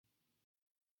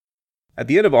At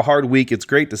the end of a hard week, it's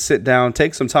great to sit down,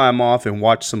 take some time off, and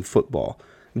watch some football.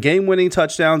 Game-winning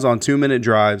touchdowns on 2-minute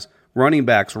drives, running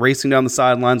backs racing down the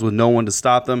sidelines with no one to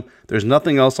stop them. There's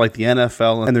nothing else like the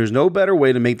NFL, and there's no better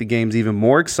way to make the games even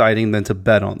more exciting than to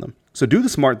bet on them. So do the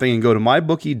smart thing and go to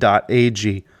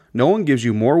mybookie.ag. No one gives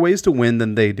you more ways to win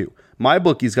than they do.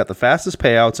 MyBookie's got the fastest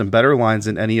payouts and better lines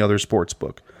than any other sports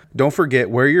book. Don't forget,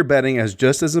 where you're betting is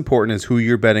just as important as who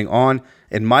you're betting on,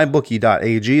 and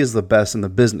mybookie.ag is the best in the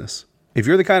business. If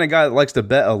you're the kind of guy that likes to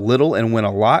bet a little and win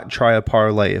a lot, try a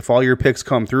parlay. If all your picks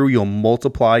come through, you'll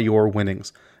multiply your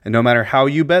winnings. And no matter how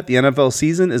you bet, the NFL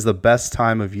season is the best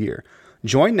time of year.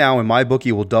 Join now and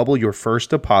MyBookie will double your first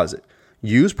deposit.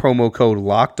 Use promo code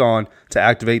LOCKEDON to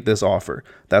activate this offer.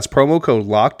 That's promo code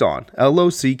LOCKEDON,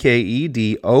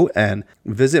 LOCKEDON.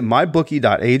 Visit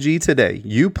mybookie.ag today.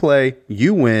 You play,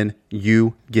 you win,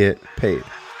 you get paid.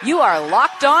 You are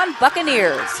Locked On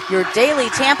Buccaneers, your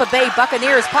daily Tampa Bay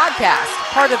Buccaneers podcast,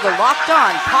 part of the Locked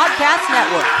On Podcast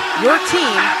Network, your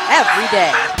team every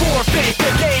day. Forfeit the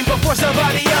game before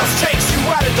somebody else takes you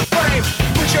out of the frame.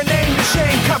 Put your name to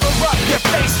shame, cover up your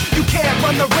face. You can't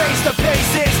run the race, the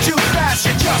pace is too fast,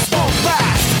 you just won't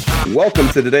last. Welcome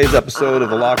to today's episode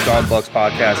of the Locked On Bucs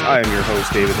podcast. I am your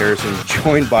host, David Harrison,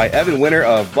 joined by Evan Winter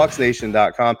of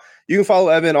BucsNation.com. You can follow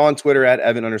Evan on Twitter at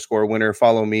Evan_Winter.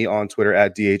 Follow me on Twitter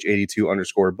at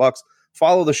DH82_Bucs.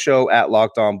 Follow the show at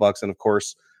Locked On Bucs. And of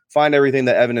course, find everything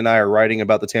that Evan and I are writing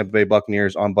about the Tampa Bay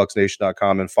Buccaneers on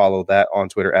BucsNation.com and follow that on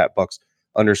Twitter at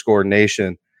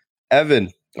Bucs_Nation. Evan,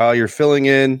 you're filling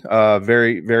in.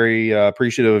 Very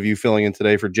appreciative of you filling in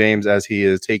today for James as he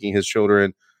is taking his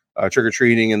children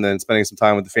trick-or-treating and then spending some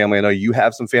time with the family. I know you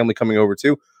have some family coming over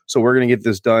too. So we're going to get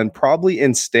this done probably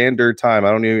in standard time.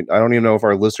 I don't even know if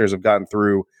our listeners have gotten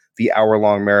through the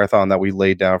hour-long marathon that we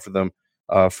laid down for them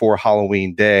for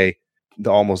Halloween Day,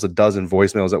 almost a dozen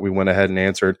voicemails that we went ahead and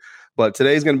answered. But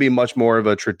today's going to be much more of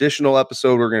a traditional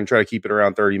episode. We're going to try to keep it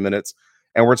around 30 minutes.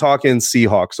 And we're talking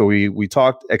Seahawks. So we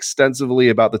talked extensively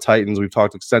about the Titans. We've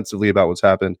talked extensively about what's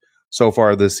happened so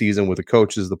far this season with the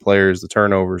coaches, the players, the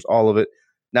turnovers, all of it.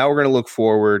 Now we're going to look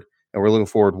forward, and we're looking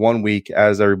forward 1 week,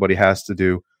 as everybody has to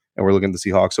do. And we're looking at the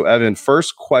Seahawks. So, Evan,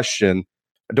 first question.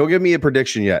 Don't give me a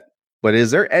prediction yet, but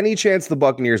is there any chance the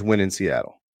Buccaneers win in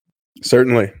Seattle?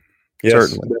 Certainly. Yes,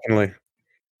 certainly. Definitely.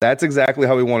 That's exactly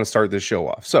how we want to start this show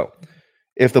off. So,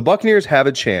 if the Buccaneers have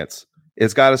a chance,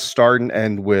 it's got to start and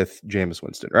end with Jameis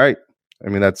Winston, right? I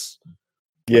mean, that's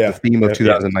the theme of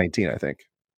 2019, I think.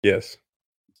 Yes.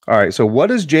 All right. So, what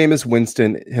does Jameis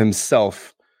Winston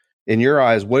himself, in your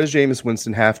eyes, what does Jameis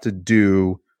Winston have to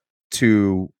do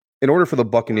in order for the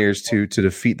Buccaneers to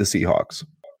defeat the Seahawks?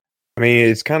 I mean,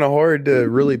 it's kind of hard to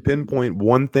really pinpoint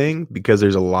one thing because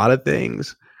there's a lot of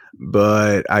things.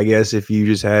 But I guess if you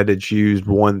just had to choose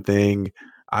one thing,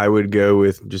 I would go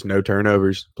with just no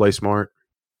turnovers, play smart.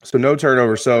 So no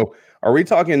turnovers. So are we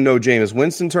talking no Jameis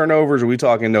Winston turnovers, or are we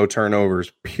talking no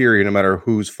turnovers, period, no matter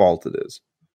whose fault it is?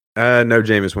 No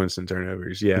Jameis Winston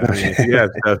turnovers. Yeah, I mean,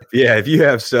 if you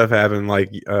have stuff happen like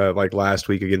last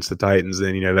week against the Titans,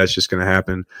 then that's just going to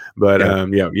happen. But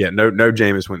no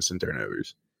Jameis Winston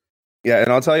turnovers. Yeah,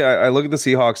 and I'll tell you, I look at the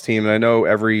Seahawks team, and I know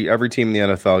every team in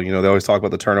the NFL, they always talk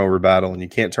about the turnover battle, and you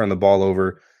can't turn the ball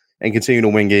over and continue to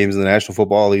win games in the National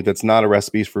Football League. That's not a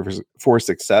recipe for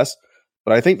success.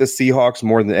 But I think the Seahawks,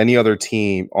 more than any other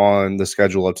team on the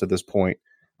schedule up to this point,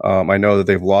 I know that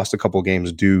they've lost a couple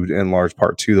games due in large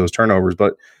part to those turnovers,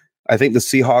 but I think the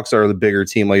Seahawks are the bigger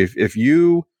team. Like if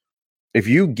you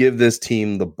give this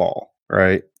team the ball,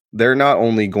 right, they're not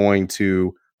only going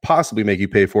to possibly make you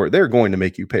pay for it, they're going to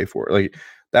make you pay for it. Like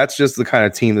that's just the kind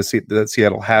of team that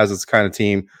Seattle has. It's the kind of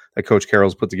team that Coach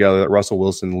Carroll's put together, that Russell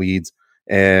Wilson leads.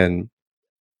 And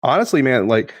honestly, man,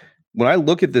 like when I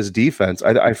look at this defense,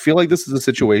 I feel like this is a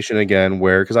situation again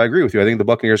where, because I agree with you, I think the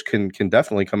Buccaneers can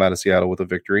definitely come out of Seattle with a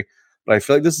victory. But I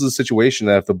feel like this is a situation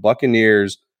that if the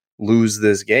Buccaneers lose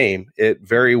this game, it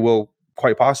very will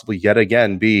quite possibly yet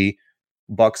again be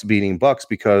Bucs beating Bucs,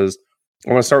 because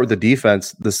I want to start with the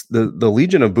defense. The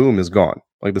Legion of Boom is gone.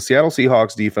 Like the Seattle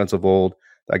Seahawks defense of old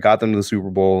that got them to the Super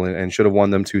Bowl and should have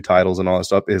won them 2 titles and all that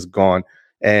stuff is gone.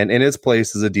 And in its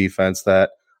place is a defense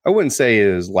that I wouldn't say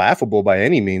is laughable by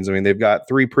any means. I mean, they've got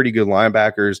 3 pretty good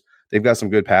linebackers. They've got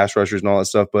some good pass rushers and all that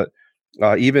stuff. But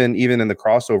even in the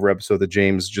crossover episode that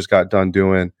James just got done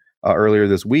doing earlier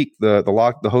this week, the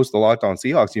host of the Locked On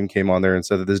Seahawks team came on there and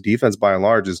said that this defense, by and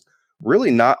large, is really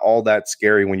not all that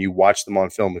scary when you watch them on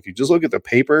film. If you just look at the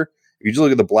paper, if you just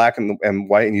look at the black and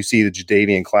white, and you see the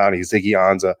Jadeveon Clowney, Ziggy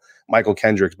Ansah, Michael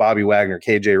Kendricks, Bobby Wagner,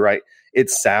 KJ Wright, it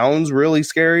sounds really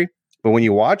scary. But when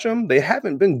you watch them, they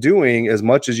haven't been doing as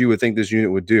much as you would think this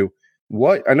unit would do.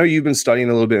 What I know you've been studying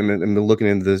a little bit and been looking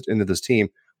into this team.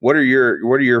 What are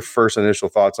your first initial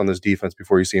thoughts on this defense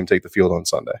before you see him take the field on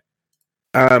Sunday?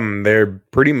 They're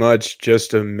pretty much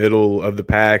just a middle of the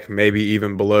pack, maybe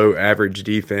even below average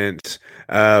defense.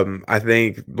 I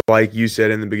think, like you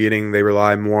said in the beginning, they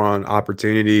rely more on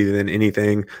opportunity than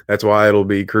anything. That's why it'll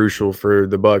be crucial for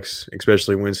the Bucs,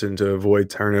 especially Winston, to avoid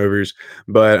turnovers.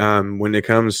 But when it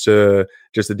comes to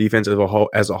just the defense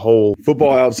as a whole,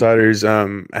 Football Outsiders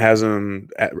has them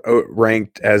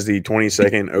ranked as the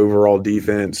 22nd overall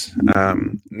defense,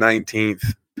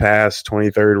 19th pass,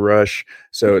 23rd rush.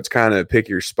 So it's kind of pick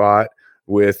your spot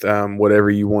with whatever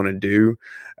you want to do.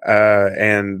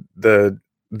 And the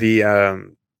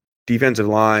defensive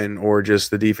line, or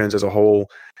just the defense as a whole,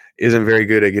 isn't very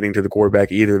good at getting to the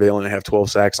quarterback either. They only have 12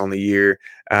 sacks on the year.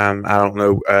 I don't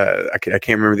know. I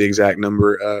can't remember the exact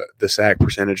number, the sack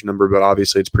percentage number, but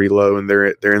obviously it's pretty low, and they're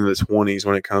in the 20s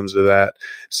when it comes to that.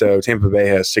 So Tampa Bay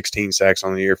has 16 sacks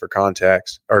on the year for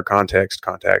context.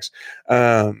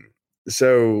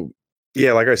 So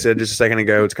yeah, like I said just a second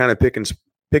ago, it's kind of pick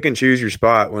and choose your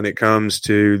spot when it comes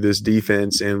to this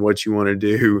defense and what you want to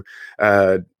do.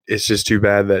 It's just too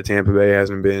bad that Tampa Bay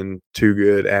hasn't been too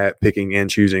good at picking and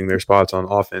choosing their spots on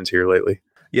offense here lately.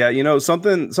 Yeah,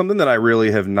 something that I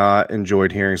really have not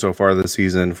enjoyed hearing so far this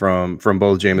season from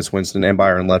both Jameis Winston and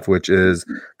Byron Leftwich is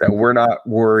that we're not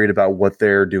worried about what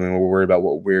they're doing. We're worried about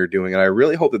what we're doing. And I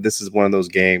really hope that this is one of those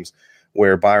games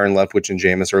where Byron Leftwich and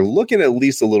Jameis are looking at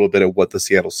least a little bit at what the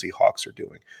Seattle Seahawks are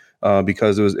doing.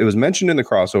 Because it was mentioned in the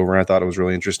crossover, and I thought it was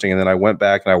really interesting. And then I went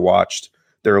back and I watched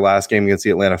their last game against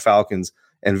the Atlanta Falcons.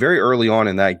 And very early on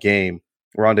in that game,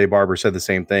 Rondé Barber said the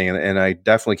same thing. And I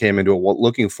definitely came into it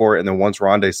looking for it. And then once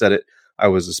Rondé said it, I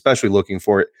was especially looking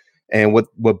for it. And what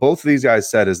both of these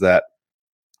guys said is that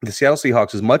the Seattle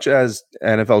Seahawks, as much as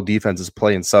NFL defenses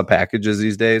play in sub packages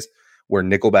these days, where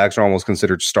nickelbacks are almost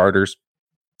considered starters,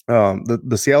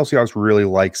 the Seattle Seahawks really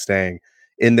like staying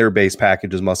in their base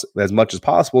package as much as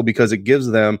possible, because it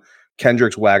gives them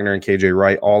Kendricks, Wagner, and KJ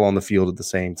Wright all on the field at the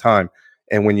same time.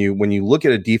 And when you look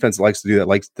at a defense that likes to do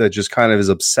that, just kind of is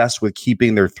obsessed with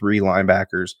keeping their three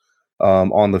linebackers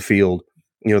on the field.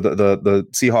 The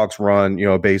Seahawks run,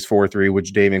 a base 4-3,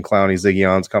 which Davian Clowney, Ziggy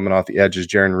Ansah coming off the edges,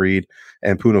 Jaron Reed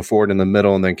and Poona Ford in the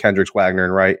middle, and then Kendricks, Wagner,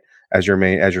 and Wright as your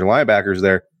linebackers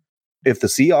there. If the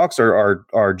Seahawks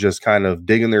are just kind of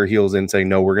digging their heels in, saying,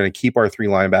 no, we're going to keep our three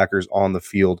linebackers on the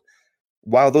field,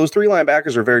 while those three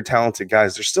linebackers are very talented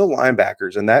guys, they're still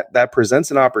linebackers, and that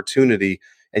presents an opportunity.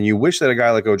 And you wish that a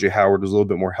guy like O.J. Howard was a little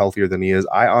bit more healthier than he is.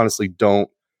 I honestly don't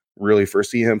really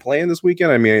foresee him playing this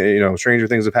weekend. I mean, stranger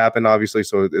things have happened, obviously,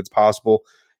 so it's possible.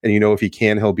 And, if he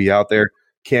can, he'll be out there.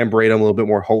 Cam Brate, I'm a little bit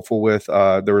more hopeful with.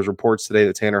 There was reports today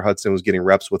that Tanner Hudson was getting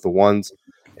reps with the ones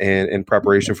and in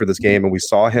preparation for this game. And we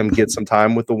saw him get some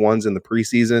time with the ones in the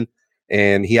preseason.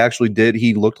 And he actually did.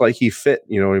 He looked like he fit,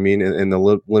 in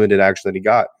the limited action that he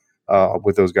got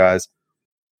with those guys.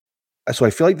 So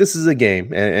I feel like this is a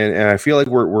game, and I feel like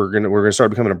we're gonna start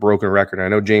becoming a broken record. And I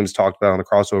know James talked about it on the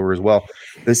crossover as well.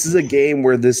 This is a game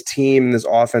where this team, this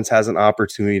offense, has an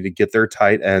opportunity to get their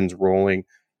tight ends rolling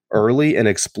early and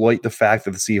exploit the fact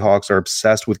that the Seahawks are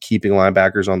obsessed with keeping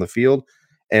linebackers on the field,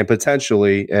 and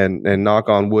potentially, and knock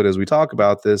on wood as we talk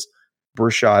about this,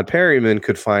 Brashad Perryman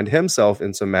could find himself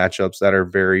in some matchups that are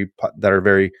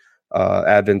very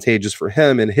advantageous for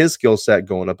him and his skill set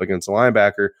going up against a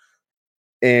linebacker,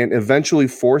 and eventually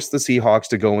force the Seahawks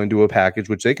to go into a package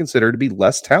which they consider to be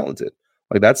less talented.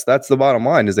 Like that's the bottom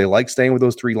line, is they like staying with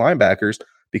those three linebackers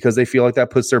because they feel like that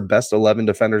puts their best 11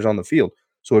 defenders on the field.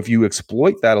 So if you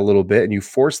exploit that a little bit and you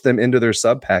force them into their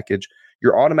sub package,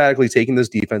 you're automatically taking this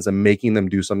defense and making them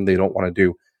do something they don't want to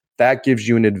do. That gives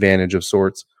you an advantage of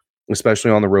sorts, especially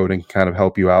on the road, and kind of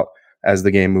help you out as the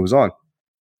game moves on.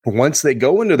 Once they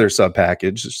go into their sub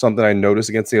package, something I noticed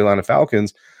against the Atlanta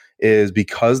Falcons is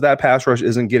because that pass rush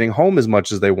isn't getting home as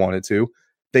much as they wanted to,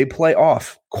 they play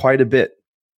off quite a bit.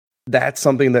 That's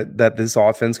something that this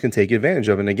offense can take advantage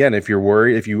of. And again, if you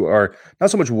are not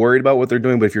so much worried about what they're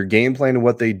doing, but if you're game planning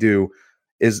what they do,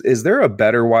 is there a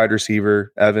better wide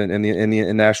receiver, Evan, in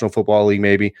the National Football League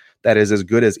maybe, that is as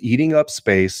good as eating up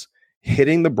space,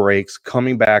 hitting the brakes,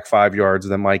 coming back 5 yards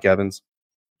than Mike Evans?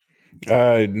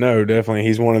 No, definitely.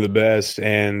 He's one of the best.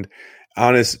 And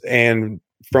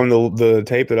from the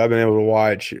tape that I've been able to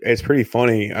watch, it's pretty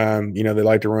funny. They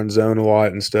like to run zone a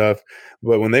lot and stuff,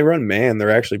 but when they run man, they're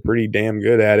actually pretty damn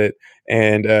good at it.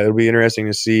 And it'll be interesting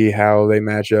to see how they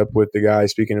match up with the guy,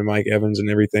 speaking of Mike Evans and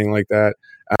everything like that,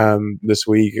 this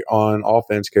week on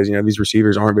offense, because, these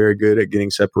receivers aren't very good at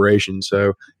getting separation.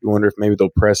 So you wonder if maybe they'll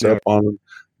press up on them.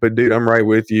 But, dude, I'm right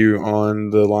with you on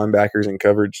the linebackers and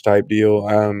coverage type deal.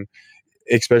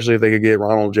 especially if they could get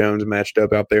Ronald Jones matched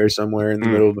up out there somewhere in the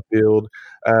middle of the field.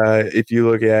 If you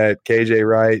look at KJ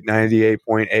Wright,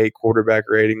 98.8 quarterback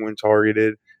rating when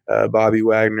targeted. Bobby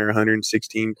Wagner,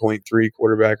 116.3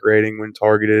 quarterback rating when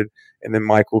targeted. And then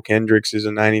Michael Kendricks is a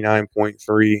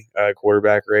 99.3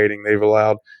 quarterback rating. They've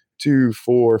allowed 2,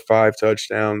 4, 5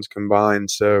 touchdowns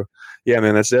combined. So, yeah,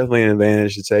 man, that's definitely an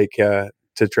advantage to take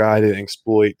to try to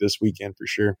exploit this weekend for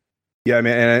sure. Yeah,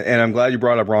 man, and I'm glad you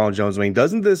brought up Ronald Jones. I mean,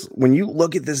 doesn't this, when you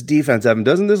look at this defense, Evan,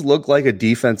 doesn't this look like a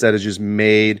defense that is just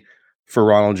made for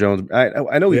Ronald Jones?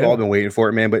 I know we've all been waiting for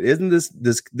it, man, but isn't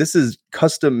this is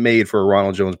custom made for a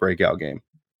Ronald Jones breakout game?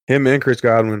 Him and Chris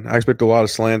Godwin. I expect a lot of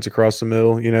slants across the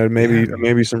middle. You know, maybe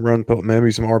some run,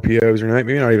 maybe some RPOs, or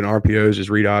maybe not even RPOs,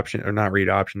 just read option or not read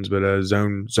options, but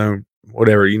zone,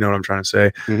 whatever. You know what I'm trying to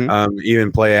say. Mm-hmm.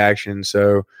 Even play action.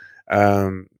 So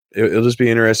it'll just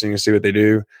be interesting to see what they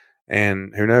do.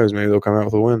 And who knows, maybe they'll come out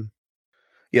with a win.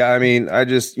 Yeah, I mean, I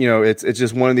just, it's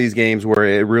just one of these games where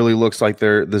it really looks like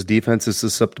this defense is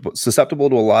susceptible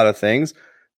to a lot of things,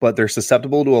 but they're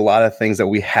susceptible to a lot of things that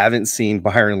we haven't seen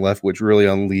Byron Leftwich really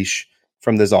unleash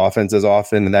from this offense as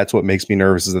often. And that's what makes me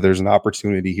nervous, is that there's an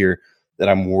opportunity here that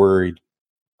I'm worried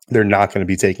they're not going to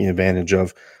be taking advantage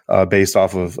of based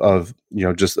off of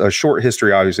just a short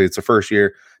history. Obviously, it's the first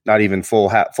year, not even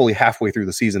fully halfway through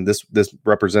the season. This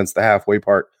represents the halfway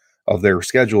part of their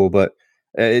schedule, but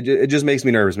it just makes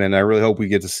me nervous, man. I really hope we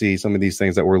get to see some of these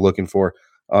things that we're looking for,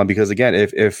 because again,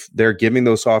 if they're giving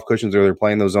those soft cushions or they're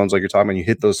playing those zones like you're talking about, you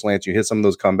hit those slants, you hit some of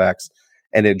those comebacks,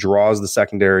 and it draws the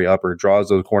secondary up or draws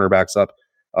those cornerbacks up.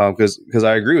 Because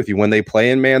I agree with you, when they play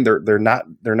in man, they're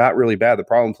not really bad. The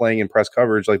problem playing in press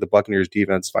coverage, like the Buccaneers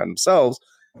defense find themselves,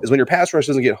 is when your pass rush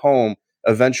doesn't get home,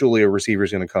 eventually a receiver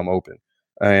is going to come open,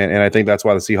 and I think that's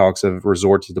why the Seahawks have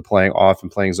resorted to playing off and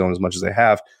playing zone as much as they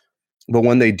have. But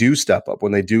when they do step up,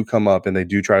 when they do come up and they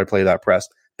do try to play that press,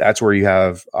 that's where you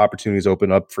have opportunities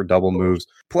open up for double moves.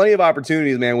 Plenty of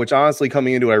opportunities, man, which honestly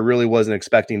coming into it, I really wasn't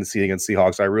expecting to see against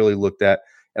Seahawks. I really looked at,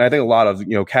 and I think a lot of,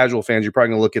 casual fans, you're probably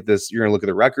going to look at this. You're going to look at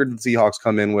the record that the Seahawks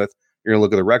come in with. You're going to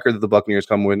look at the record that the Buccaneers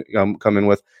come in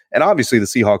with. And obviously the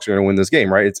Seahawks are going to win this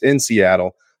game, right? It's in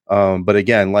Seattle. But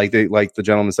again, like the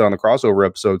gentleman said on the crossover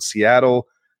episode,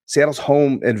 Seattle's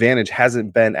home advantage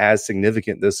hasn't been as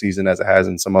significant this season as it has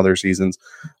in some other seasons.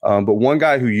 But one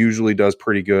guy who usually does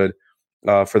pretty good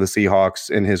for the Seahawks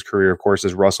in his career, of course,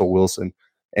 is Russell Wilson.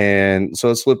 And so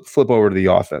let's flip over to the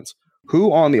offense.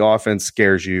 Who on the offense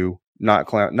scares you, not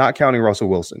counting Russell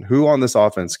Wilson? Who on this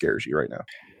offense scares you right now?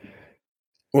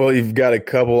 Well, you've got a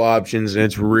couple options, and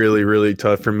it's really, really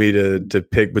tough for me to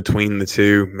pick between the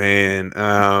two, man.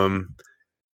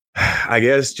 I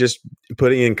guess just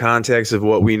putting in context of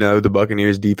what we know the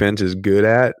Buccaneers defense is good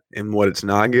at and what it's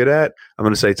not good at, I'm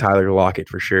going to say Tyler Lockett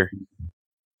for sure.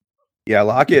 Yeah,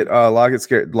 Lockett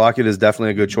is definitely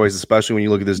a good choice, especially when you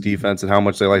look at this defense and how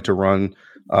much they like to run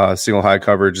single high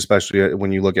coverage, especially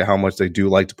when you look at how much they do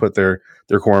like to put their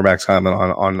cornerbacks kind of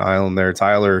on an island there.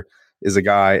 Tyler is a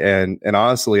guy, and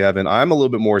honestly, Evan, I'm a little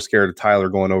bit more scared of Tyler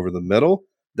going over the middle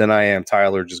than I am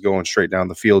Tyler just going straight down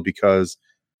the field, because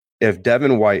if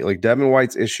Devin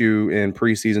White's issue in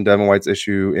preseason, Devin White's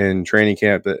issue in training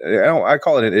camp, I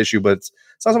call it an issue, but it's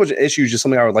not so much an issue, just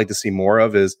something I would like to see more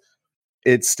of, is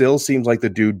it still seems like the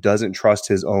dude doesn't trust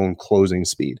his own closing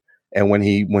speed. And when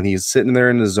he's sitting there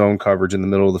in the zone coverage in the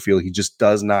middle of the field, he just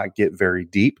does not get very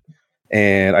deep.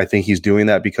 And I think he's doing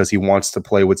that because he wants to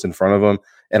play what's in front of him.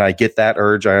 And I get that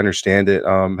urge. I understand it.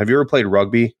 Have you ever played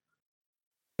rugby?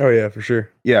 Oh, yeah, for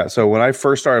sure. Yeah. So when I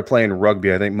first started playing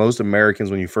rugby, I think most Americans,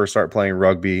 when you first start playing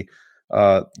rugby,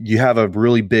 you have a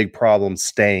really big problem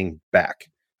staying back,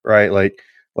 right? Like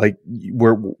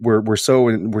we're so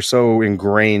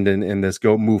ingrained in this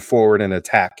move forward and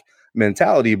attack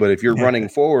mentality. But if you're running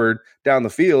forward down the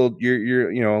field, you're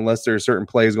unless there's certain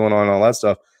plays going on and all that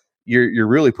stuff, you're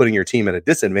really putting your team at a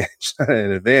disadvantage,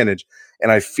 an advantage.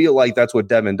 And I feel like that's what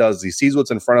Devin does. He sees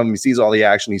what's in front of him. He sees all the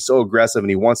action. He's so aggressive and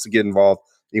he wants to get involved.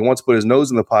 He wants to put his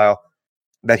nose in the pile,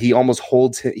 that he almost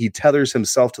he tethers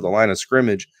himself to the line of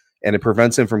scrimmage, and it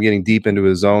prevents him from getting deep into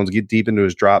his zones, get deep into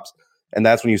his drops. And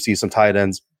that's when you see some tight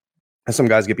ends and some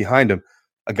guys get behind him.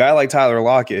 A guy like Tyler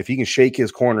Lockett, if he can shake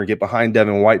his corner, get behind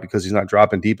Devin White because he's not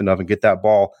dropping deep enough, and get that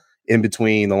ball in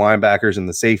between the linebackers and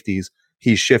the safeties,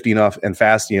 he's shifty enough and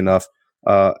fasty enough.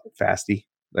 Fasty.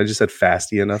 I just said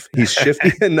fasty enough. He's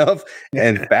shifty enough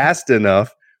and fast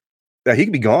enough that he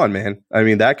could be gone, man. I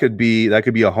mean, that could be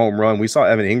a home run. We saw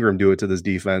Evan Ingram do it to this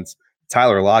defense.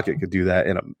 Tyler Lockett could do that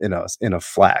in a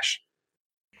flash.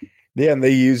 Yeah, and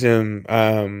they use him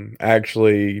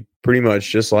actually pretty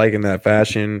much just like in that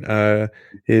fashion.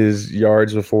 His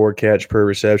yards before catch per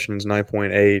reception is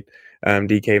 9.8.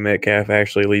 DK Metcalf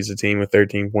actually leads the team with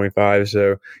 13.5.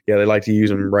 So, yeah, they like to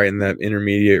use him right in that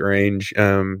intermediate range,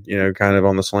 kind of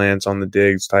on the slants, on the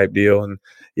digs type deal. And,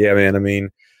 yeah, man, I mean,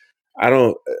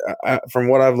 from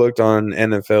what I've looked on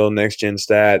NFL Next Gen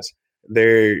stats,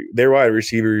 their wide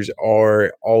receivers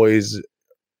are always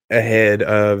ahead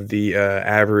of the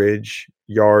average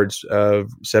yards of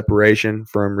separation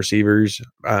from receivers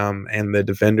and the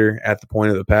defender at the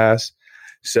point of the pass.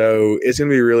 So it's going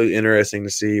to be really interesting to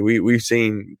see. We've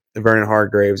seen Vernon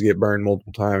Hargreaves get burned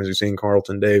multiple times. We've seen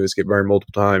Carlton Davis get burned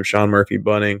multiple times. Sean Murphy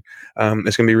Bunting.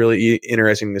 It's going to be really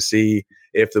interesting to see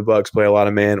if the Bucs play a lot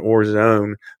of man or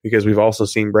zone, because we've also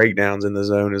seen breakdowns in the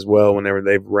zone as well whenever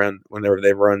they've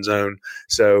run zone.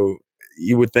 So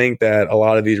you would think that a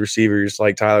lot of these receivers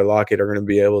like Tyler Lockett are going to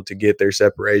be able to get their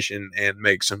separation and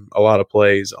make a lot of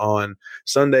plays on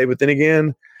Sunday. But then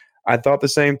again, I thought the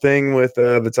same thing with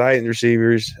the Titans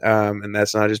receivers, and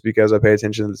that's not just because I pay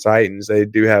attention to the Titans. They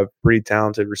do have pretty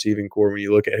talented receiving core when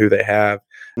you look at who they have.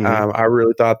 Mm-hmm. I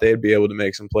really thought they'd be able to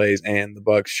make some plays, and the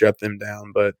Bucs shut them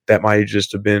down. But that might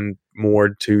just have been more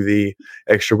to the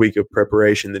extra week of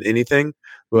preparation than anything.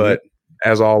 But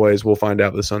as always, we'll find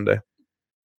out this Sunday.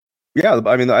 Yeah,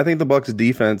 I mean, I think the Bucs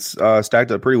defense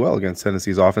stacked up pretty well against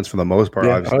Tennessee's offense for the most part.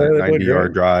 Obviously, that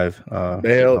 90-yard drive.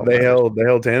 They held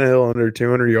Tannehill under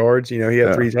 200 yards. He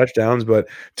had 3 touchdowns, but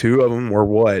 2 of them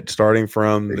were starting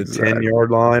from the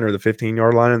 10-yard line or the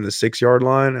 15-yard line and the 6-yard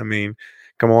line. I mean,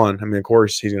 come on. I mean, of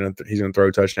course he's gonna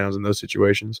throw touchdowns in those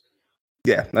situations.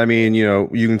 Yeah, I mean, you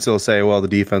can still say, well, the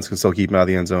defense can still keep him out of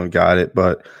the end zone. Got it,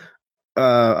 but.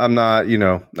 I'm not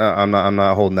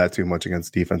holding that too much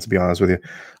against defense, to be honest with you.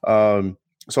 So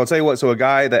I'll tell you what. So a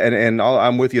guy that, and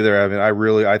I'm with you there, Evan.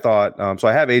 I thought. So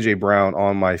I have AJ Brown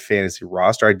on my fantasy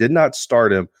roster. I did not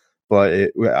start him,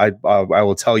 but I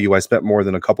will tell you, I spent more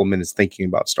than a couple minutes thinking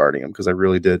about starting him because I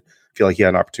really did feel like he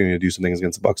had an opportunity to do some things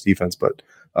against the Bucs defense. But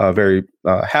very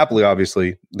happily,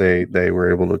 obviously, they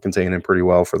were able to contain him pretty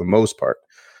well for the most part.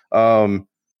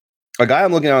 A guy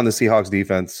I'm looking at on the Seahawks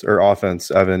defense or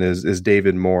offense, Evan, is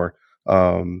David Moore.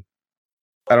 I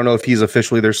don't know if he's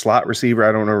officially their slot receiver.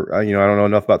 I don't know. I don't know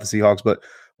enough about the Seahawks, but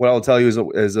what I'll tell you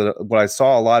is what I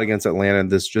saw a lot against Atlanta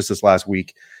this last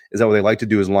week is that what they like to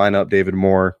do is line up David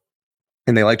Moore,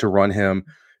 and they like to run him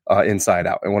inside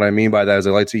out. And what I mean by that is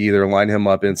they like to either line him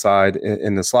up inside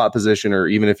in the slot position, or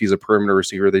even if he's a perimeter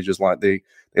receiver, they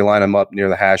line him up near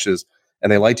the hashes.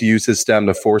 And they like to use his stem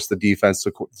to force the defense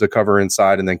to cover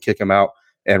inside and then kick him out.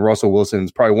 And Russell Wilson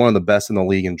is probably one of the best in the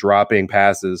league in dropping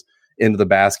passes into the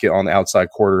basket on the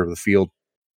outside quarter of the field.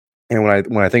 And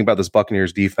when I think about this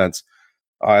Buccaneers defense,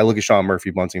 I look at Sean Murphy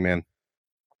Bunting, man.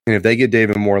 And if they get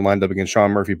David Moore lined up against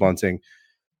Sean Murphy Bunting,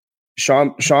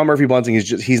 Sean Murphy Bunting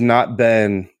he's not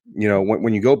been,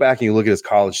 when you go back and you look at his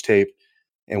college tape,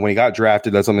 and when he got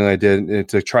drafted, that's something I did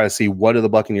to try to see what do the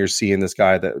Buccaneers see in this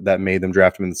guy that made them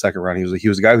draft him in the second round. He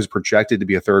was a guy who's projected to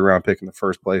be a 3rd round pick in the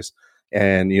first place.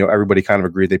 And, everybody kind of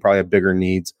agreed they probably have bigger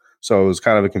needs. So it was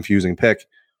kind of a confusing pick.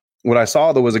 What I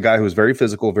saw, though, was a guy who was very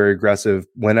physical, very aggressive,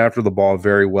 went after the ball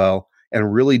very well,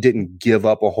 and really didn't give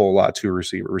up a whole lot to a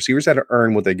receiver. Receivers had to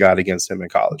earn what they got against him in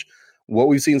college. What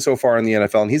we've seen so far in the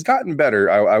NFL, and he's gotten better,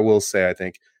 I will say, I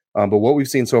think. But what we've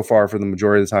seen so far for the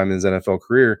majority of the time in his NFL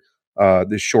career,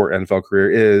 this short NFL career,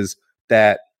 is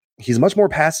that he's much more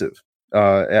passive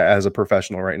as a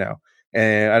professional right now.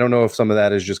 And I don't know if some of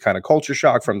that is just kind of culture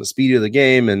shock from the speed of the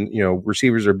game and,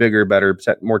 receivers are bigger, better,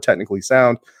 more technically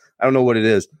sound. I don't know what it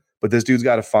is, but this dude's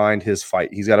got to find his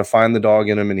fight. He's got to find the dog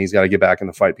in him, and he's got to get back in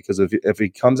the fight, because if he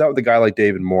comes out with a guy like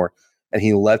David Moore and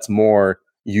he lets Moore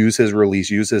use his release,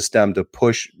 use his stem to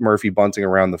push Murphy Bunting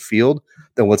around the field,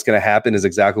 then what's going to happen is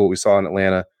exactly what we saw in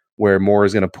Atlanta, where Moore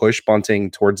is going to push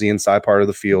Bunting towards the inside part of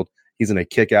the field. He's going to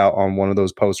kick out on one of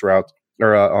those post routes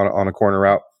or on a corner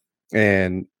route,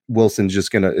 and Wilson is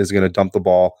going to dump the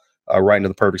ball right into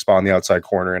the perfect spot on the outside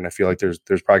corner. And I feel like there's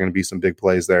probably going to be some big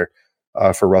plays there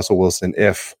for Russell Wilson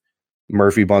if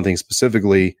Murphy Bunting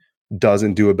specifically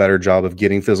doesn't do a better job of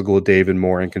getting physical with David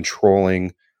Moore and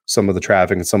controlling some of the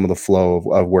traffic and some of the flow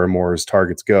of where Moore's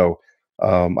targets go.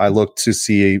 I look to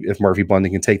see if Murphy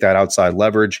Bunting can take that outside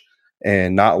leverage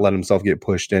and not let himself get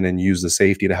pushed in and use the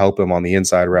safety to help him on the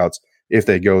inside routes if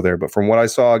they go there. But from what I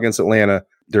saw against Atlanta,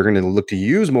 they're going to look to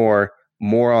use more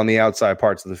on the outside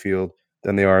parts of the field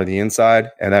than they are the inside.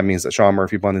 And that means that Sean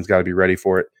Murphy Bunting's got to be ready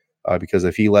for it, because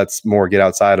if he lets Moore get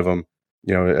outside of him,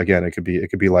 again, it could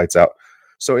be lights out.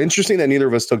 So interesting that neither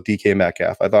of us took DK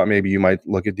Metcalf. I thought maybe you might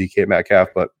look at DK Metcalf,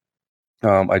 but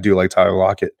I do like Tyler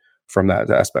Lockett from that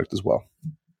aspect as well.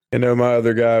 I know my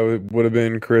other guy would have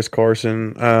been Chris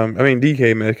Carson. I mean,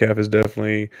 DK Metcalf is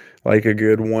definitely like a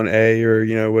good 1A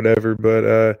or, whatever,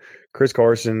 but Chris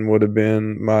Carson would have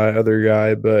been my other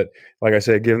guy. But like I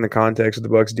said, given the context of the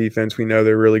Bucs defense, we know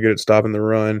they're really good at stopping the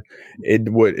run.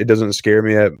 It doesn't scare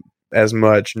me as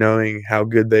much knowing how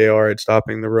good they are at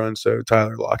stopping the run. So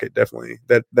Tyler Lockett definitely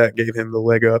that gave him the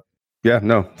leg up. Yeah,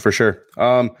 no, for sure.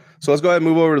 So let's go ahead and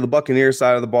move over to the Buccaneers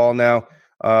side of the ball now.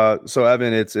 So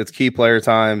Evan, it's key player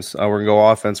times. We're gonna go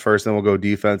offense first, then we'll go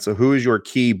defense. So who is your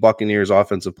key Buccaneers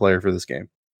offensive player for this game?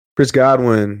 Chris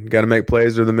Godwin, got to make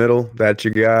plays through the middle. That's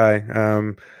your guy.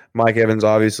 Mike Evans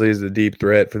obviously is the deep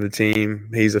threat for the team.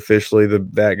 He's officially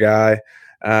that guy.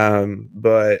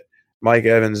 But Mike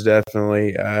Evans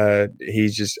definitely,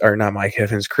 not Mike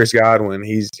Evans, Chris Godwin.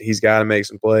 He's got to make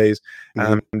some plays.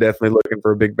 I'm definitely looking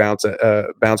for a big bounce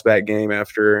back game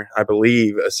after, I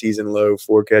believe, a season low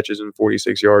 4 catches and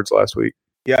 46 yards last week.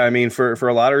 Yeah, I mean, for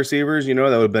a lot of receivers, that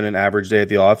would have been an average day at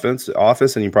the office,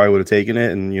 and you probably would have taken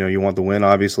it. And you want the win,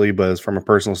 obviously, but from a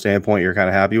personal standpoint, you're kind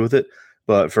of happy with it.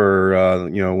 But for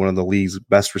one of the league's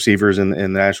best receivers in the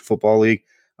National Football League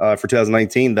for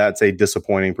 2019, that's a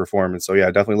disappointing performance. So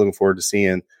yeah, definitely looking forward to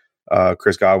seeing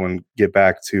Chris Godwin get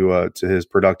back to his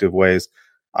productive ways.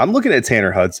 I'm looking at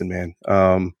Tanner Hudson,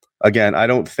 man. Again, I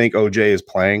don't think OJ is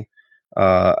playing.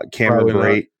 Cameron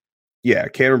Brate. Yeah,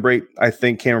 Cameron Brate. I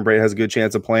think Cameron Brate has a good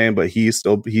chance of playing, but he's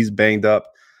banged up,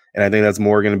 and I think that's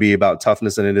more going to be about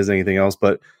toughness than it is anything else.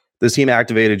 But this team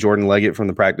activated Jordan Leggett from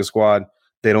the practice squad.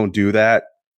 They don't do that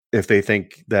if they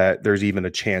think that there's even a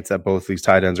chance that both these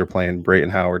tight ends are playing, Brate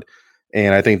and Howard.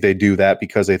 And I think they do that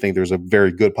because they think there's a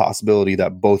very good possibility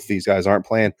that both of these guys aren't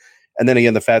playing. And then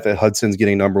again, the fact that Hudson's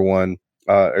getting number one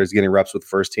or is getting reps with the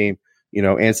first team.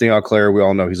 Anthony Auclair, we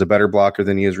all know he's a better blocker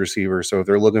than he is receiver. So if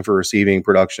they're looking for receiving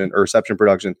production or reception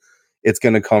production, it's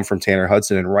going to come from Tanner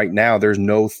Hudson. And right now, there's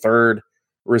no third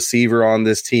receiver on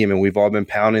this team. And we've all been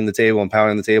pounding the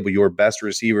table. Your best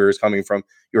receiver is coming from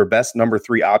your best number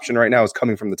 3 option right now is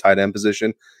coming from the tight end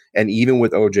position. And even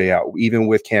with OJ out, even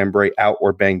with Cam Brate out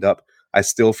or banged up, I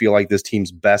still feel like this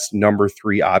team's best number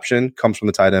 3 option comes from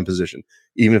the tight end position,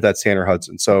 even if that's Tanner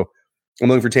Hudson. So I'm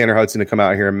looking for Tanner Hudson to come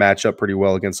out here and match up pretty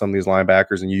well against some of these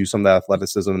linebackers and use some of that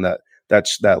athleticism and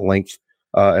that length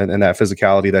and that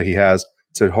physicality that he has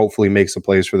to hopefully make some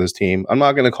plays for this team. I'm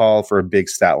not going to call for a big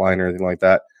stat line or anything like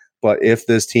that, but if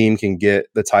this team can get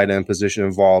the tight end position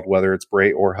involved, whether it's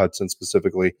Brate or Hudson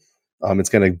specifically, it's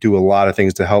going to do a lot of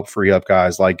things to help free up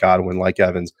guys like Godwin, like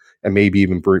Evans, and maybe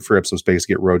even free up some space to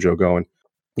get Rojo going.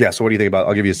 Yeah, so what do you think about?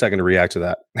 I'll give you a second to react to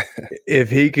that.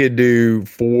 If he could do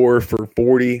 4 for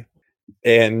 40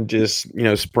 and just,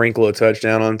 sprinkle a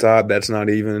touchdown on top, that's not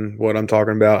even what I'm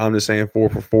talking about. I'm just saying 4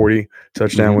 for 40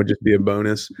 touchdown would just be a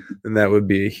bonus, and that would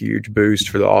be a huge boost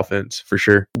for the offense for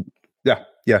sure.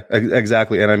 Yeah,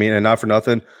 exactly. And I mean, and not for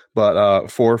nothing, but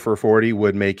 4 for 40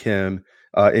 would make him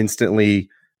instantly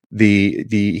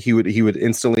he would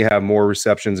instantly have more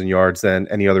receptions and yards than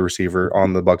any other receiver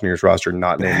on the Buccaneers roster.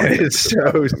 Not named. It's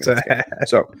so sad.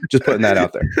 So just putting that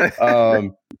out there.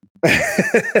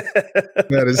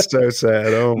 That is so sad.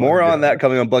 Oh, more on that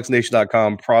coming on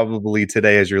BucsNation.com probably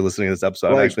today as you're listening to this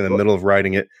episode. I'm actually in the middle of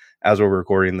writing it as we're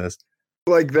recording this.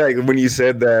 Like that, when you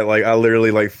said that, I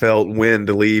literally felt wind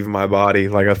leave my body.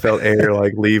 I felt air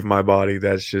leave my body.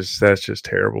 That's just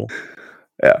terrible.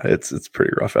 Yeah, it's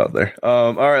pretty rough out there.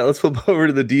 All right, let's flip over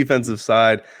to the defensive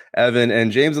side. Evan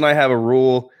and James and I have a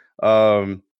rule.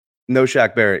 No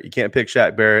Shaq Barrett. You can't pick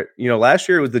Shaq Barrett. Last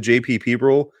year it was the JPP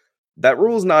rule. That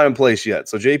rule is not in place yet.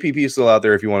 So JPP is still out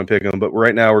there if you want to pick him. But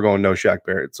right now we're going no Shaq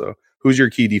Barrett. So who's your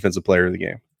key defensive player of the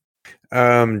game?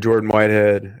 Jordan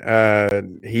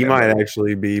Whitehead. He might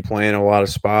actually be playing a lot of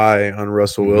spy on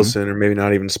Russell Wilson, or maybe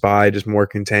not even spy, just more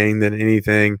contained than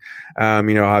anything.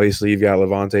 Obviously you've got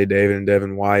Levante David and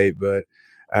Devin White, but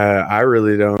I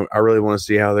really want to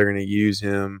see how they're going to use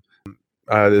him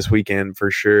this weekend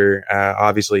for sure.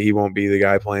 Obviously he won't be the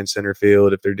guy playing center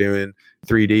field if they're doing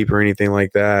 3 deep or anything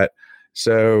like that.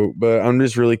 So, but I'm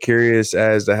just really curious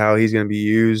as to how he's going to be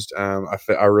used.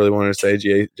 I really want to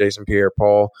say Jason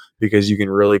Pierre-Paul, because you can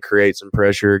really create some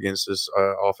pressure against this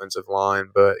offensive line,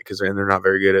 but they're not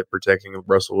very good at protecting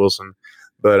Russell Wilson.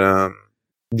 But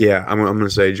yeah, I'm going to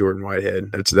say Jordan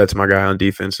Whitehead. That's my guy on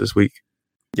defense this week.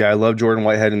 Yeah, I love Jordan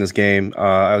Whitehead in this game.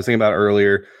 I was thinking about it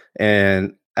earlier,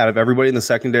 and out of everybody in the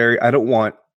secondary, I don't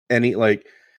want any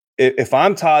if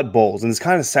I'm Todd Bowles, and this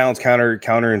kind of sounds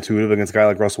counterintuitive against a guy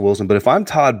like Russell Wilson, but if I'm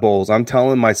Todd Bowles, I'm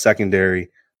telling my secondary,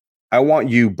 I want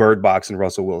you bird boxing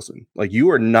Russell Wilson.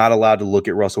 You are not allowed to look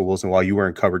at Russell Wilson while you are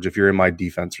in coverage if you're in my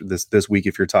defense this week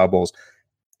if you're Todd Bowles,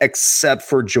 except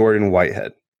for Jordan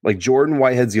Whitehead. Like Jordan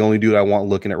Whitehead's the only dude I want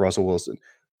looking at Russell Wilson.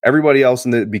 Everybody else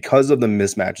because of the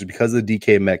mismatches, because of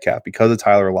DK Metcalf, because of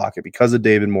Tyler Lockett, because of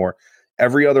David Moore,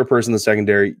 every other person in the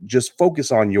secondary, just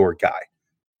focus on your guy.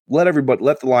 Let the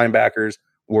linebackers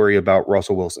worry about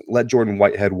Russell Wilson. Let Jordan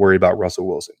Whitehead worry about Russell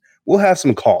Wilson. We'll have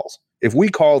some calls. If we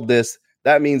called this,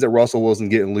 that means that Russell Wilson's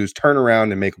getting loose. Turn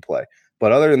around and make a play.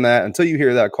 But other than that, until you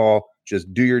hear that call,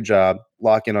 just do your job,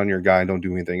 lock in on your guy, and don't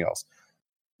do anything else.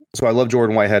 So I love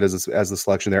Jordan Whitehead as the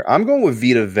selection there. I'm going with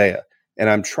Vita Vea, and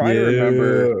I'm trying to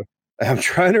remember. I'm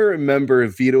trying to remember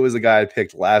if Vita was the guy I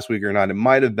picked last week or not. It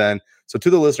might have been. So to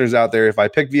the listeners out there, if I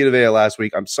picked Vita Vea last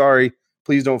week, I'm sorry.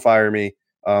 Please don't fire me.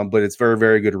 But it's very,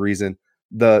 very good reason.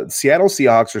 The Seattle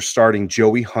Seahawks are starting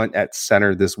Joey Hunt at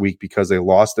center this week because they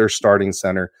lost their starting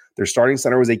center. Their starting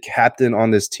center was a captain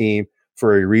on this team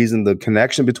for a reason. The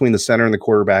connection between the center and the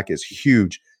quarterback is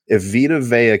huge. If Vita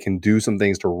Vea can do some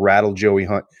things to rattle Joey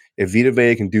Hunt, if Vita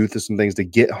Vea can do some things to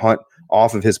get Hunt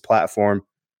off of his platform,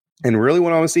 and really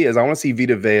what I want to see is I want to see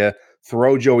Vita Vea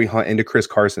throw Joey Hunt into Chris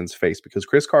Carson's face, because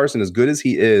Chris Carson, as good as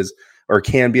he is or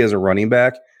can be as a running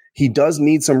back, he does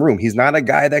need some room. He's not a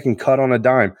guy that can cut on a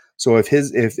dime. So if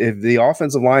the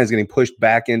offensive line is getting pushed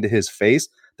back into his face,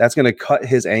 that's going to cut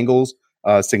his angles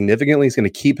significantly. It's going to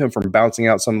keep him from bouncing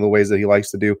out some of the ways that he likes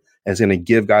to do. And it's going to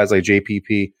give guys like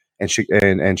JPP and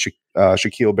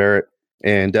Shaquille Barrett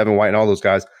and Devin White and all those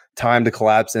guys time to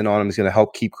collapse in on him. It's going to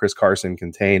help keep Chris Carson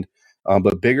contained.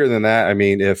 But bigger than that, I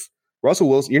mean, if Russell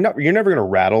Wilson, you're never going to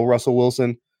rattle Russell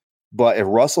Wilson. But if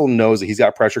Russell knows that he's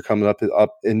got pressure coming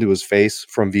up into his face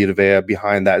from Vita Vea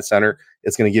behind that center,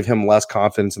 it's going to give him less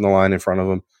confidence in the line in front of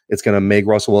him. It's going to make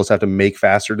Russell Wilson have to make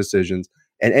faster decisions.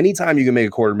 And anytime you can make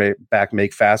a quarterback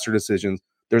make faster decisions,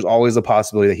 there's always a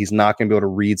possibility that he's not going to be able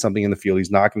to read something in the field. There's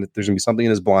going to be something in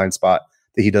his blind spot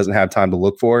that he doesn't have time to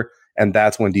look for. And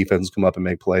that's when defenses come up and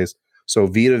make plays. So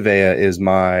Vita Vea is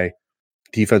my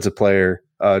defensive player,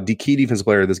 key defensive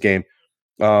player of this game.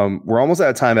 We're almost out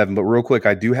of time, Evan, but real quick,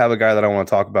 I do have a guy that I want to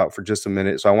talk about for just a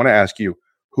minute. So I want to ask you,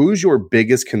 who's your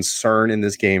biggest concern in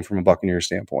this game from a Buccaneers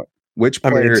standpoint? Which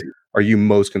player are you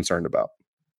most concerned about?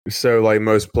 So, like,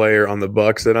 most player on the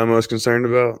Bucs that I'm most concerned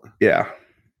about? Yeah.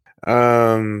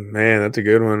 Man, that's a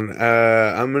good one.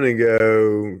 I'm gonna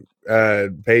go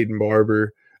Peyton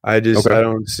Barber. I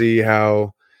don't see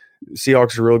how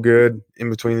Seahawks are real good in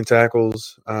between the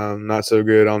tackles. Not so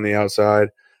good on the outside.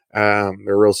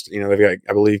 They're real, they've got,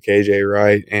 I believe, KJ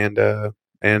Wright and the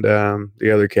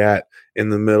other cat in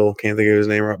the middle. Can't think of his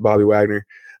name, Bobby Wagner.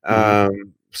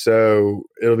 So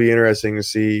it'll be interesting to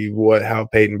see how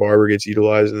Peyton Barber gets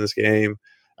utilized in this game.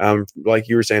 Like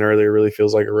you were saying earlier, it really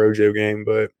feels like a Rojo game,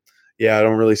 but yeah, I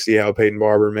don't really see how Peyton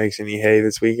Barber makes any hay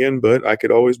this weekend, but I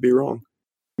could always be wrong.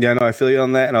 Yeah, no, I feel you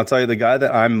on that. And I'll tell you, the guy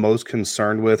that I'm most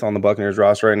concerned with on the Buccaneers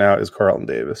roster right now is Carlton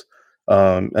Davis.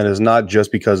 And it's not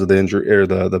just because of the injury or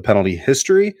the penalty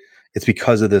history. It's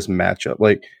because of this matchup.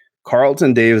 Like,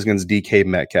 Carlton Davis against DK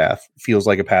Metcalf feels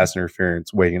like a pass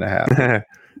interference waiting to happen.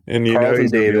 And Carlton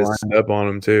Davis lined up on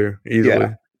him too, easily.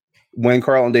 Yeah. When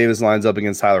Carlton Davis lines up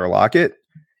against Tyler Lockett,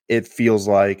 it feels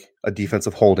like a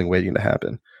defensive holding waiting to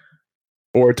happen.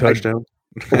 Or a touchdown.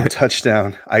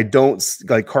 I don't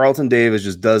like Carlton Davis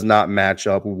just does not match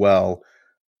up well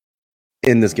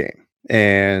in this game.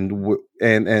 And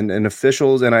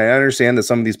officials, and I understand that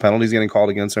some of these penalties getting called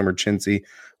against him are chintzy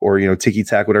or,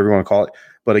 ticky-tack, whatever you want to call it.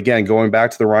 But again, going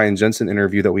back to the Ryan Jensen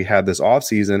interview that we had this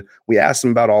offseason, we asked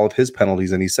him about all of his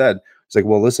penalties, and he said, it's like,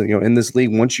 well, listen, in this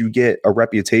league, once you get a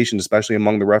reputation, especially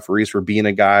among the referees, for being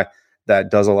a guy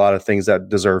that does a lot of things that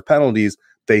deserve penalties,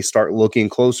 they start looking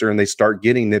closer and they start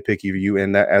getting nitpicky of you.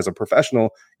 And that, as a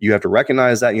professional, you have to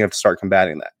recognize that and you have to start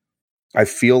combating that. I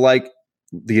feel like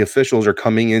the officials are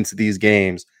coming into these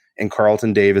games and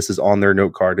Carlton Davis is on their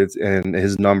note card, and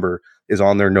his number is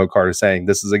on their note card, saying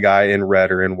this is a guy in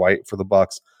red or in white for the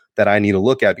Bucs that I need to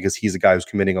look at because he's a guy who's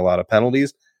committing a lot of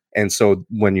penalties. And so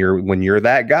when you're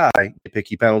that guy,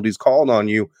 picky penalties called on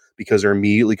you because they're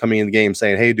immediately coming in the game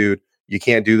saying, hey, dude, you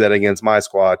can't do that against my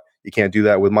squad. You can't do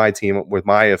that with my team, with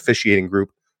my officiating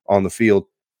group on the field.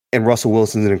 And Russell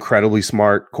Wilson's an incredibly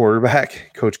smart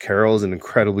quarterback. Coach Carroll is an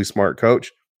incredibly smart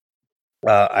coach.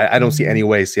 I don't see any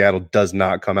way Seattle does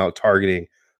not come out targeting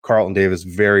Carlton Davis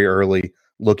very early,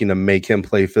 looking to make him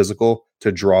play physical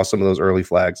to draw some of those early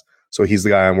flags. So he's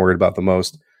the guy I'm worried about the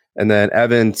most. And then,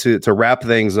 Evan, to wrap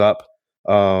things up,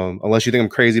 unless you think I'm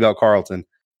crazy about Carlton,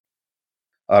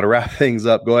 to wrap things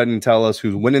up, go ahead and tell us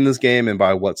who's winning this game and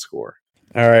by what score.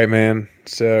 All right, man.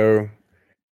 So,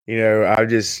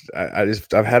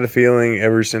 I've had a feeling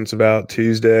ever since about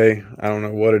Tuesday. I don't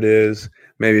know what it is.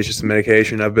 Maybe it's just the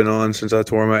medication I've been on since I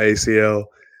tore my ACL.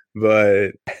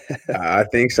 but I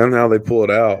think somehow they pull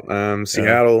it out.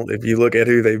 Seattle, if you look at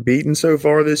who they've beaten so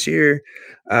far this year,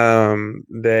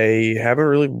 they haven't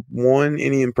really won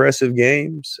any impressive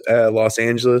games at Los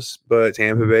Angeles, but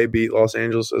Tampa Bay beat Los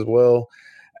Angeles as well.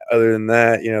 Other than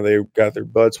that, they got their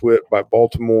butts whipped by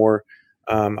Baltimore.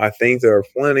 I think there are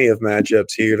plenty of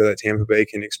matchups here that Tampa Bay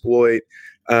can exploit.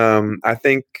 I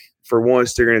think for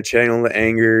once they're going to channel the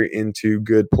anger into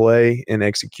good play and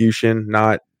execution,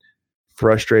 not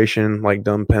frustration like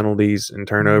dumb penalties and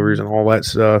turnovers and all that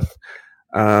stuff.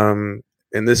 And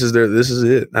this is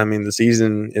it. I mean, the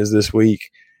season is this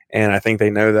week, and I think they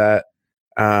know that.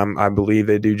 I believe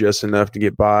they do just enough to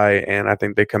get by, and I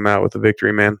think they come out with a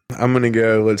victory, man. I'm going to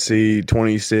go,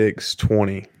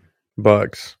 26-20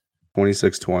 Bucks.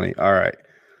 26-20. All right.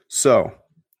 So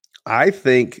I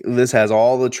think this has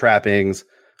all the trappings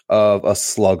of a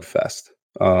slugfest.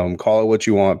 Call it what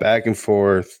you want, back and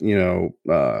forth,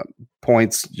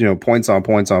 points, points on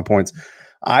points on points.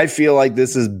 I feel like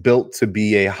this is built to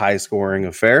be a high scoring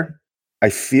affair.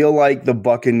 I feel like the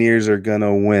Buccaneers are going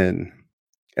to win.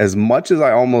 As much as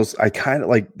I kind of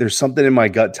like, there's something in my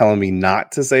gut telling me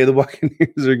not to say the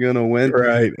Buccaneers are going to win.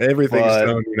 Right. Everything's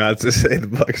telling me not to say the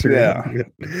Bucs are going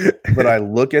to win. But I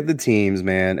look at the teams,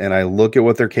 man, and I look at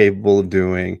what they're capable of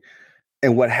doing.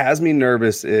 And what has me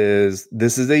nervous is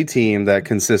this is a team that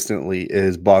consistently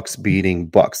is Bucs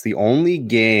beating Bucs. The only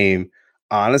game,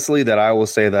 honestly, that I will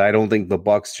say that I don't think the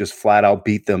Bucs just flat out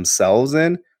beat themselves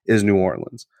in is New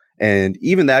Orleans. And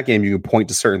even that game, you can point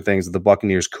to certain things that the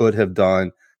Buccaneers could have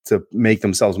done to make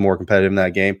themselves more competitive in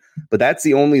that game. But that's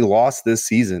the only loss this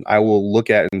season I will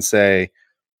look at and say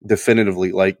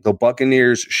definitively, like, the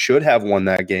Buccaneers should have won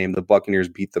that game. The Buccaneers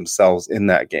beat themselves in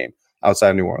that game outside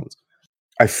of New Orleans.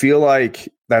 I feel like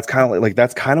that's kind of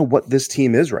that's kind of what this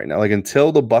team is right now. Like,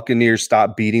 until the Buccaneers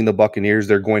stop beating the Buccaneers,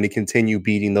 they're going to continue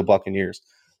beating the Buccaneers.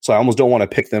 So I almost don't want to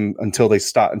pick them until they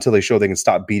show they can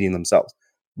stop beating themselves.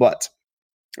 But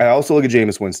I also look at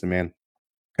Jameis Winston, man.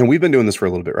 And we've been doing this for a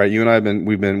little bit, right? You and I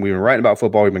we've been writing about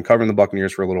football. We've been covering the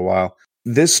Buccaneers for a little while.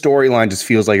 This storyline just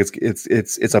feels like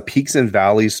it's a peaks and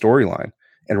valleys storyline.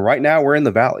 And right now we're in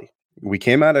the valley. We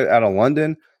came out of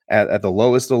London at the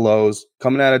lowest of lows,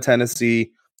 coming out of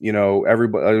Tennessee.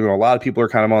 Everybody, a lot of people are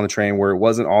kind of on the train where it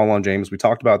wasn't all on James. We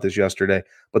talked about this yesterday,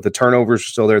 but the turnovers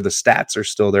are still there. The stats are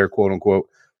still there, quote unquote.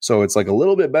 So it's like a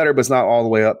little bit better, but it's not all the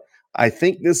way up. I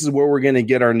think this is where we're going to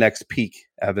get our next peak,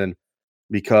 Evan,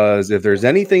 because if there's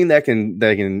anything that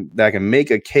can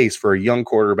make a case for a young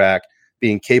quarterback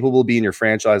being capable of being your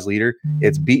franchise leader,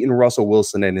 it's beating Russell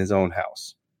Wilson in his own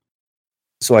house.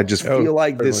 So I just feel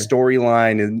like this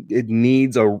storyline, it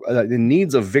needs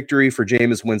a victory for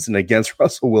Jameis Winston against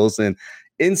Russell Wilson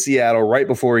in Seattle right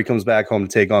before he comes back home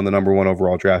to take on the number 1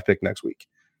 overall draft pick next week.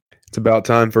 It's about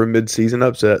time for a mid-season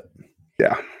upset.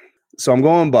 Yeah. So I'm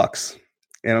going Bucs,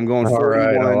 and I'm going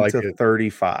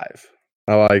 41-35.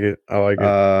 I like it.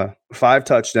 5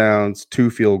 touchdowns,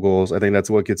 2 field goals. I think that's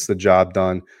what gets the job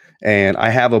done. And I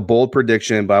have a bold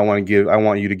prediction, but I want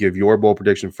you to give your bold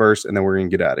prediction first, and then we're going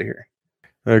to get out of here.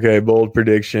 Okay, bold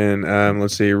prediction.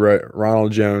 Let's see.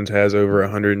 Ronald Jones has over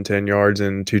 110 yards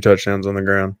and 2 touchdowns on the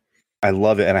ground. I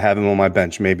love it, and I have him on my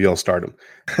bench. Maybe I'll start him.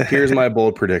 Here's my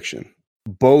bold prediction.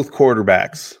 Both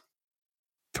quarterbacks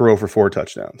throw for 4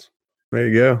 touchdowns. There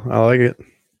you go. I like it. So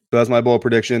that's my bold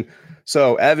prediction.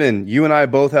 So, Evan, you and I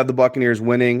both have the Buccaneers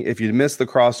winning. If you missed the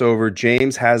crossover,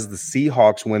 James has the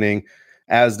Seahawks winning,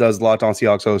 as does Locked On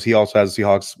Seahawks host. He also has the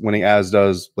Seahawks winning, as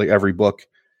does like every book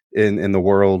in the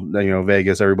world,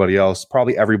 Vegas, everybody else,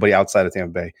 probably everybody outside of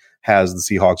Tampa Bay has the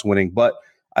Seahawks winning. But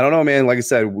I don't know, man. Like I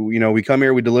said, we come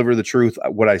here, we deliver the truth.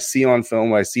 What I see on film,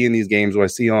 what I see in these games, what I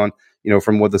see on,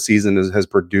 from what the season has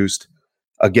produced.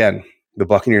 Again, the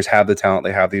Buccaneers have the talent.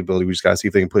 They have the ability. We just got to see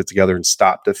if they can put it together and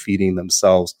stop defeating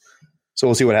themselves. So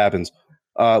we'll see what happens.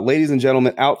 Ladies and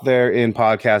gentlemen out there in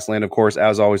podcast land, of course,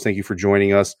 as always, thank you for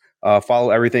joining us. Follow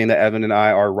everything that Evan and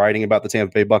I are writing about the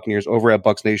Tampa Bay Buccaneers over at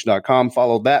BucsNation.com.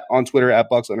 Follow that on Twitter at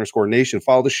Bucs_Nation.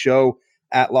 Follow the show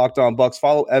at Locked On Bucs.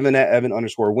 Follow Evan at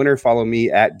Evan_Winner. Follow me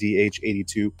at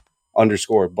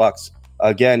DH82_Bucs.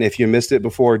 Again, if you missed it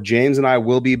before, James and I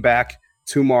will be back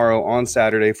tomorrow on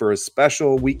Saturday for a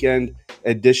special weekend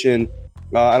edition.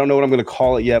 I don't know what I'm going to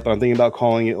call it yet, but I'm thinking about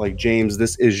calling it like James,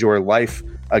 This Is Your Life.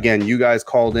 Again, you guys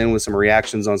called in with some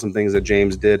reactions on some things that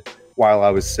James did while I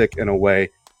was sick and away.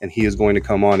 And he is going to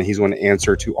come on and he's going to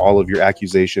answer to all of your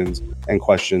accusations and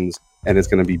questions. And it's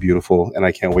going to be beautiful. And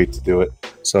I can't wait to do it.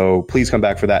 So please come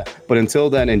back for that. But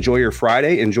until then, enjoy your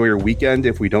Friday. Enjoy your weekend.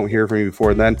 If we don't hear from you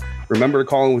before then, remember to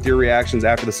call in with your reactions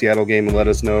after the Seattle game and let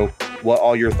us know what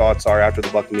all your thoughts are after the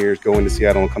Buccaneers go into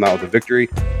Seattle and come out with a victory.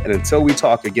 And until we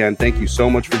talk again, thank you so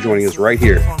much for joining us right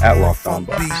here at Locked On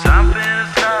Bucs.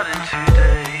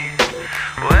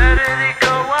 Where did it go?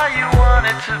 Why you want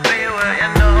it to be where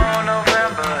you